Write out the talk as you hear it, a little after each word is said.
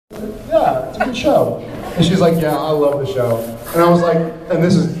yeah, it's a good show. And she's like, yeah, I love the show. And I was like, and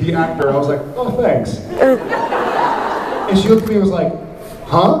this is the actor, I was like, oh, thanks. And she looked at me and was like,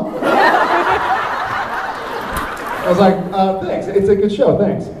 huh? I was like, thanks, it's a good show,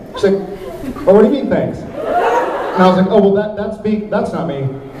 thanks. She's like, oh, what do you mean, thanks? And I was like, oh, well, that's me, that's not me.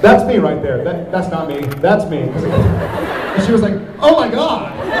 That's me right there, that's not me, that's me. And she was like, oh my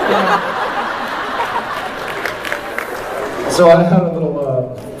God! So I had a little,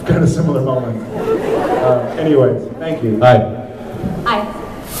 kind of similar moment. Anyways, thank you. Hi. Hi.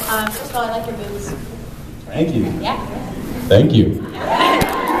 First of all, I like your boobs. Thank you. Yeah. Thank you. They're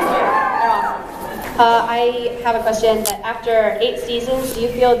awesome. I have a question that after 8 seasons, do you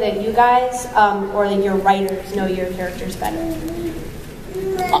feel that you guys, or that your writers know your characters better?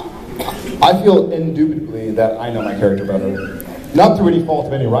 I feel indubitably that I know my character better. Not through any fault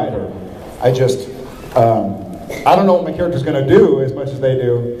of any writer. I just, I don't know what my character's gonna do as much as they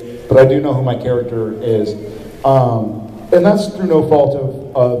do, but I do know who my character is. And that's through no fault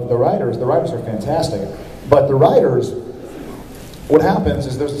of the writers. The writers are fantastic. But the writers, what happens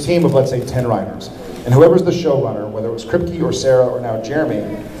is there's a team of, let's say, 10 writers. And whoever's the showrunner, whether it was Kripke or Sarah or now Jeremy,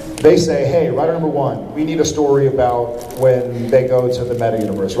 they say, hey, writer number 1, we need a story about when they go to the meta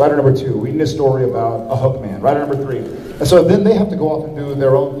universe. Writer number 2, we need a story about a Hookman. Writer number 3. And so then they have to go off and do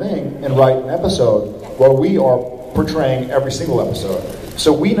their own thing and write an episode while we are portraying every single episode.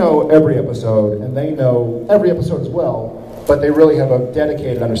 So we know every episode, and they know every episode as well, but they really have a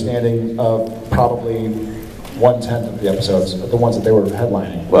dedicated understanding of probably 1/10 of the episodes, the ones that they were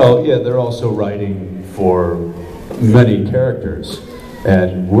headlining. Well, yeah, they're also writing for many characters,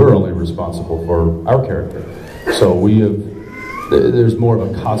 and we're only responsible for our character. So there's more of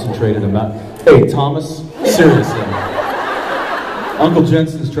a concentrated amount. Hey, Thomas, seriously. Uncle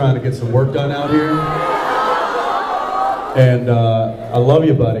Jensen's trying to get some work done out here. And I love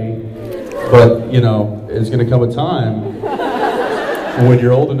you, buddy, but, you know, it's going to come a time when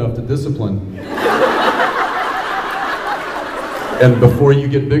you're old enough to discipline. And before you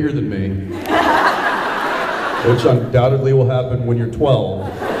get bigger than me, which undoubtedly will happen when you're 12,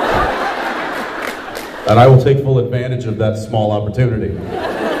 and I will take full advantage of that small opportunity.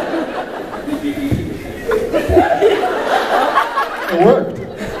 It worked.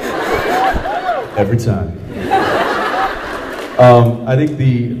 Every time. I think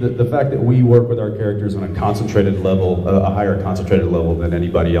the fact that we work with our characters on a concentrated level, a higher concentrated level than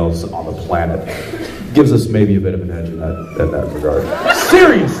anybody else on the planet, gives us maybe a bit of an edge in that regard.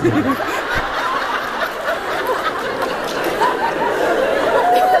 Seriously!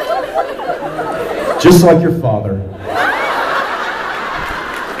 Just like your father.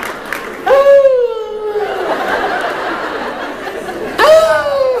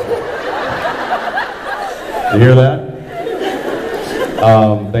 You hear that?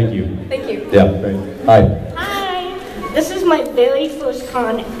 Thank you. Thank you. Yeah, great. Hi. Hi. This is my very first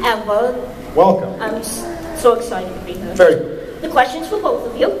con ever. Welcome. I'm so excited to be here. Very good. The question's for both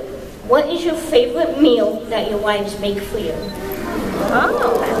of you. What is your favorite meal that your wives make for you?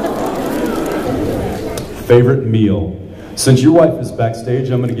 Oh. Favorite meal. Since your wife is backstage,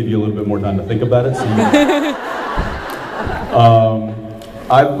 I'm going to give you a little bit more time to think about it. So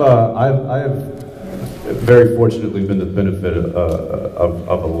I have very fortunately been the benefit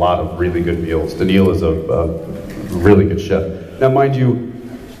of a lot of really good meals. Daniil is a really good chef. Now, mind you,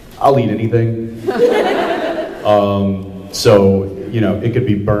 I'll eat anything. So, you know, it could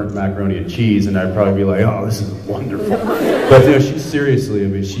be burnt macaroni and cheese, and I'd probably be like, oh, this is wonderful. But, you know, she seriously, I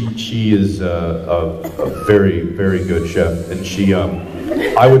mean, she is a very, very good chef. And she,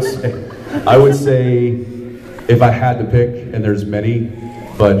 I would say, if I had to pick, and there's many,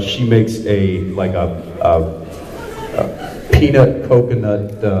 but she makes a peanut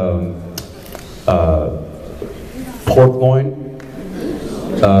coconut pork loin.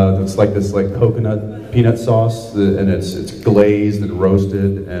 It's like this coconut peanut sauce, and it's glazed and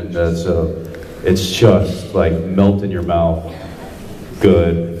roasted, and it's just like melt in your mouth,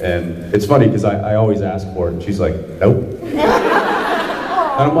 good. And it's funny because I always ask for it, and she's like, nope. And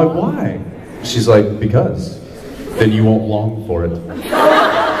I'm like, why? She's like, because then you won't long for it.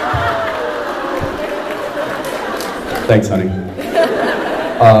 Thanks, honey.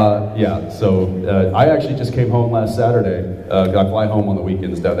 Yeah, so I actually just came home last Saturday. I fly home on the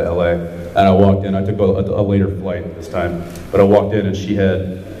weekends down to LA, and I walked in. I took a later flight this time, but I walked in and she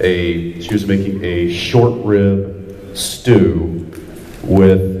was making a short rib stew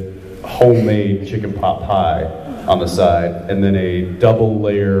with homemade chicken pot pie on the side, and then a double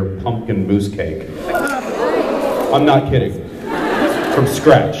layer pumpkin mousse cake. I'm not kidding. From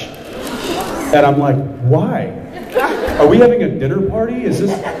scratch. And I'm like, why? are we having a dinner party? Is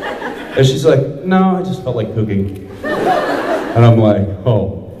this? And she's like, no, I just felt like cooking. And I'm like,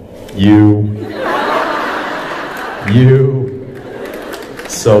 oh, you.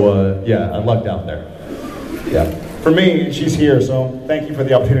 So, yeah, I lucked out there. Yeah. For me, she's here, so thank you for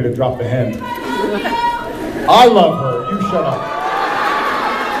the opportunity to drop the hint. I love her. You shut up.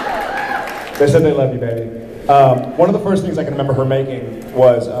 They said they love you, baby. One of the first things I can remember her making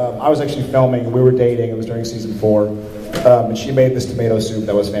was, I was actually filming, we were dating, it was during season 4, and she made this tomato soup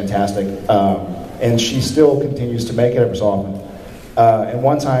that was fantastic, and she still continues to make it every so often. And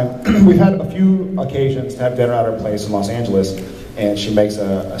one time, we've had a few occasions to have dinner at her place in Los Angeles, and she makes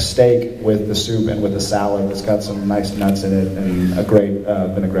a steak with the soup and with a salad that's got some nice nuts in it and a great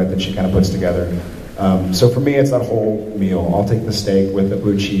vinaigrette that she kind of puts together. So for me, it's that whole meal. I'll take the steak with the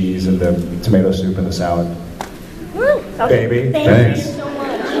blue cheese and the tomato soup and the salad. Woo! Baby, Thank you so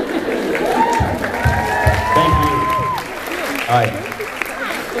much. Thank you. Hi.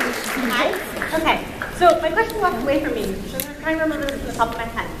 Hi. Okay. So my question walked away from me. So I'm trying to remember this from the top of my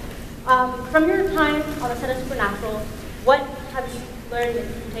head. From your time on the set of Supernatural, what have you learned that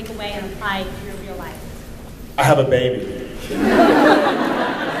you can take away and apply to your real life? I have a baby.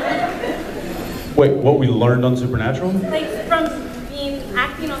 Wait, what we learned on Supernatural? Like from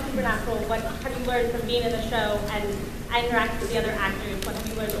acting on Supernatural, what have you learned from being in the show and interacting with the other actors? What have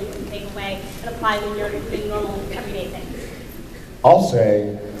you learned that you can take away and apply when you're doing normal everyday things?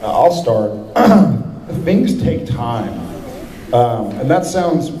 I'll start. Things take time. And that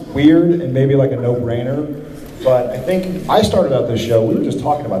sounds weird and maybe like a no-brainer, but I think I started out this show, we were just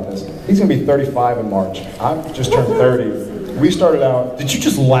talking about this. He's gonna be 35 in March. I've just turned 30. We started out. Did you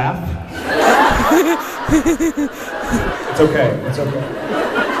just laugh? It's okay. It's okay.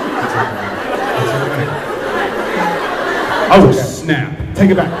 I will snap. Take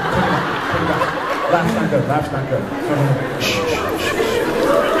it back. Laugh's not good. Laugh's not good.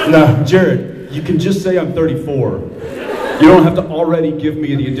 No, Jared, you can just say I'm 34. You don't have to already give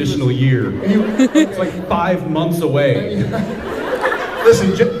me the additional year. It's like 5 months away.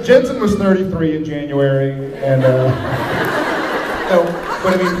 Listen, Jensen was 33 in January, and no,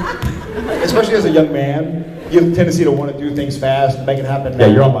 but I mean, especially as a young man, you have a tendency to want to do things fast and make it happen now.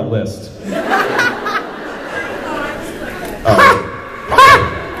 Yeah, you're on my list.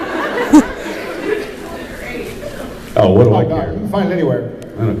 Oh, what do I care? You can find it anywhere.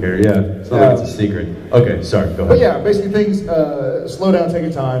 I don't care, yeah. It's not like it's a secret. Okay, sorry, go ahead. But yeah, basically things, slow down, take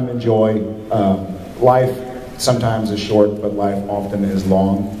your time, enjoy. Life sometimes is short, but life often is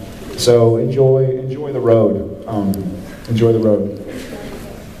long. So enjoy the road. Enjoy the road.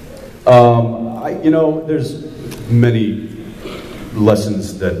 There's many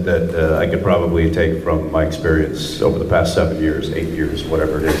lessons that I could probably take from my experience over the past 7 years, 8 years,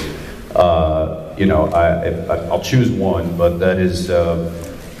 whatever it is. I'll choose one, but that is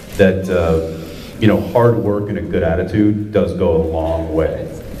hard work and a good attitude does go a long way.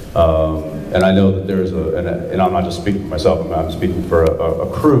 And I know that there's and I'm not just speaking for myself, I'm speaking for a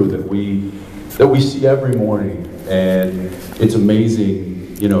crew that we see every morning, and it's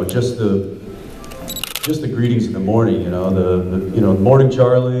amazing, just the greetings in the morning, the morning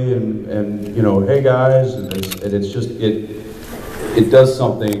Charlie, and hey guys, and it's just it does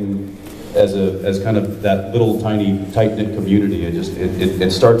something as kind of that little tiny tight-knit community.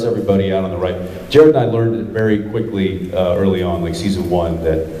 It starts everybody out on the right. Jared and I learned it very quickly early on, like season 1,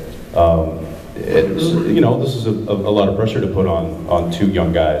 that this is a lot of pressure to put on 2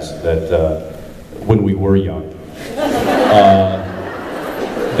 young guys that when we were young,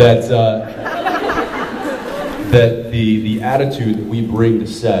 that the attitude that we bring to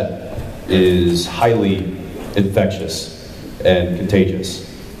set is highly infectious and contagious.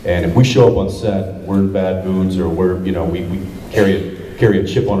 And if we show up on set, we're in bad moods, or we carry a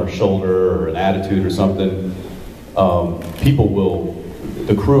chip on our shoulder or an attitude or something,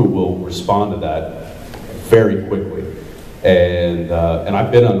 the crew will respond to that very quickly. And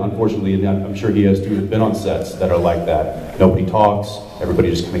I've been on, unfortunately, and I'm sure he has too, been on sets that are like that. Nobody talks, everybody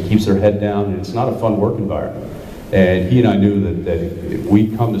just kind of keeps their head down, and it's not a fun work environment. And he and I knew that if we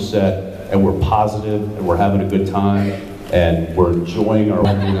come to set and we're positive and we're having a good time and we're enjoing our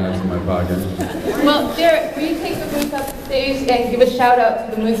in my pocket. Well, Jared, will you take the booth up the stage and give a shout out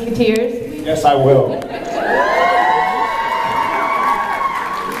to the Musketeers? Yes, I will.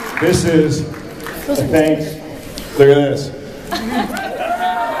 This is thanks. Look at this.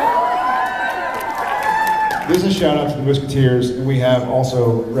 This is a shout out to the Musketeers, and we have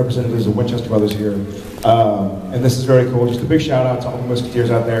also representatives of Winchester Brothers here. And this is very cool. Just a big shout out to all the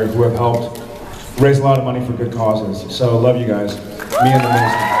Musketeers out there who have helped raise a lot of money for good causes. So love you guys. Me and the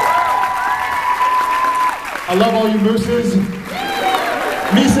Musketeers. I love all you mooses.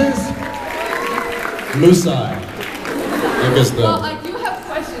 Mises. Musai. I guess the. Well, I do have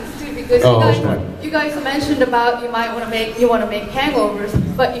questions too because you guys mentioned about you want to make hangovers,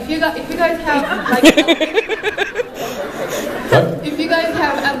 but if you guys have like if you guys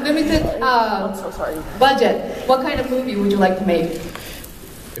have unlimited budget, what kind of movie would you like to make?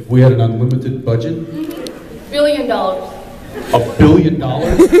 If we had an unlimited budget, $1 billion. $1 billion?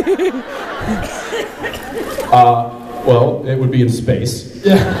 Well, it would be in space.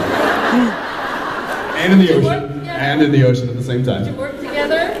 Yeah. And in the ocean. And in the ocean at the same time. Would you work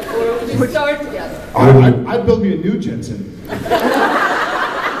together or would you start together? I'd build me a new Jensen.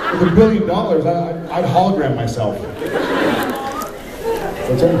 With $1 billion, I'd hologram myself.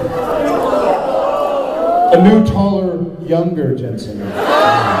 What's that? A new, taller, younger Jensen.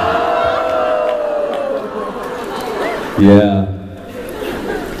 Yeah.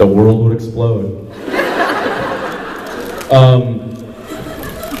 The world would explode.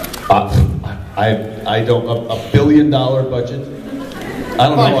 I don't, $1 billion budget? I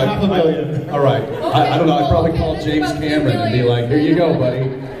don't know. Half a billion. All right. I don't know. I'd probably call James Cameron and be like, here you go, buddy.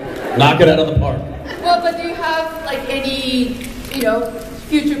 Knock it out of the park. Well, but do you have like any,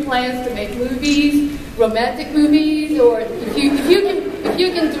 future plans to make movies, romantic movies, or if you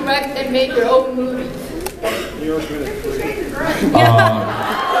can direct and make your own movies?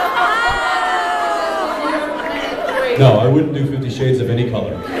 No, I wouldn't do 50 Shades of any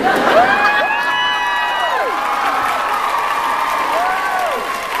color.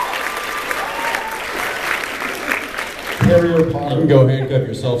 Carrier You Potter. can go handcuff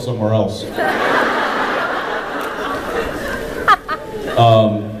yourself somewhere else.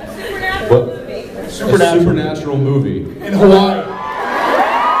 What? Supernatural movie. In Hawaii.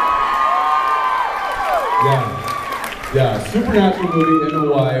 Yeah, supernatural movie in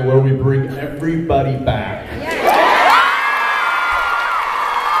Hawaii where we bring everybody back.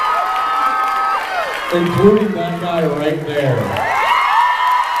 Including that guy right there.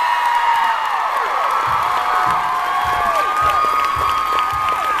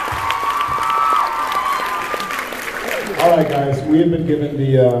 All right, guys, we have been given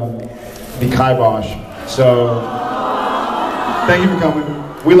the kibosh, so thank you for coming.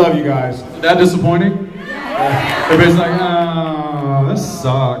 We love you guys. That disappointing? Everybody's like, oh, this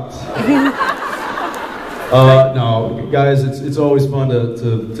sucked. No, guys, it's always fun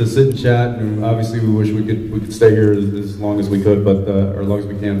to sit and chat, and obviously we wish we could stay here as long as we could, but or as long as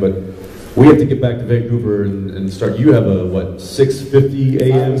we can. But we have to get back to Vancouver and start. You have a 6:50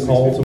 a.m. call tomorrow?